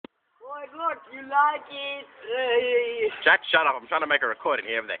You like it? Jack, shut up. I'm trying to make a recording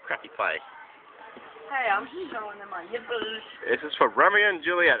here of that crappy play. Hey, I'm showing them my nipples. This is for Romeo and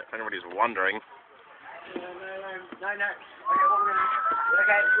Juliet, if anybody's wondering. No.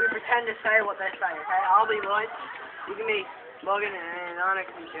 Okay, we pretend to say what they say, okay? I'll be Lloyd, you can be Logan, and Anna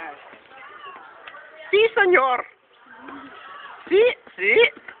can be Jared. Sí, señor. Sí, sí.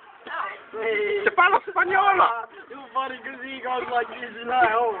 Hey. Se parla spagnolo. You're funny because he goes like this and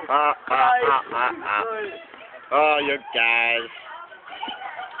I Oh, you guys.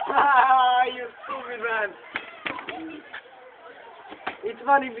 You stupid man. It's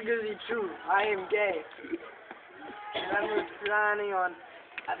funny because it's true. I am gay. And I'm planning on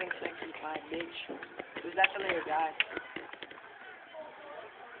having sex with my bitch. Who's actually a guy.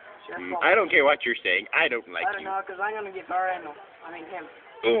 I don't care what you're saying. I don't like I don't know, because I'm going to get her anal. I mean him.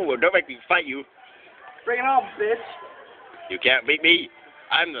 Ooh, don't make me fight you. Bring it on, bitch. You can't beat me.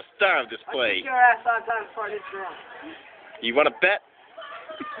 I'm the star of this I'll play. kick your ass 5 times before I hit you. You want to bet?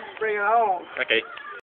 Bring it on. Okay.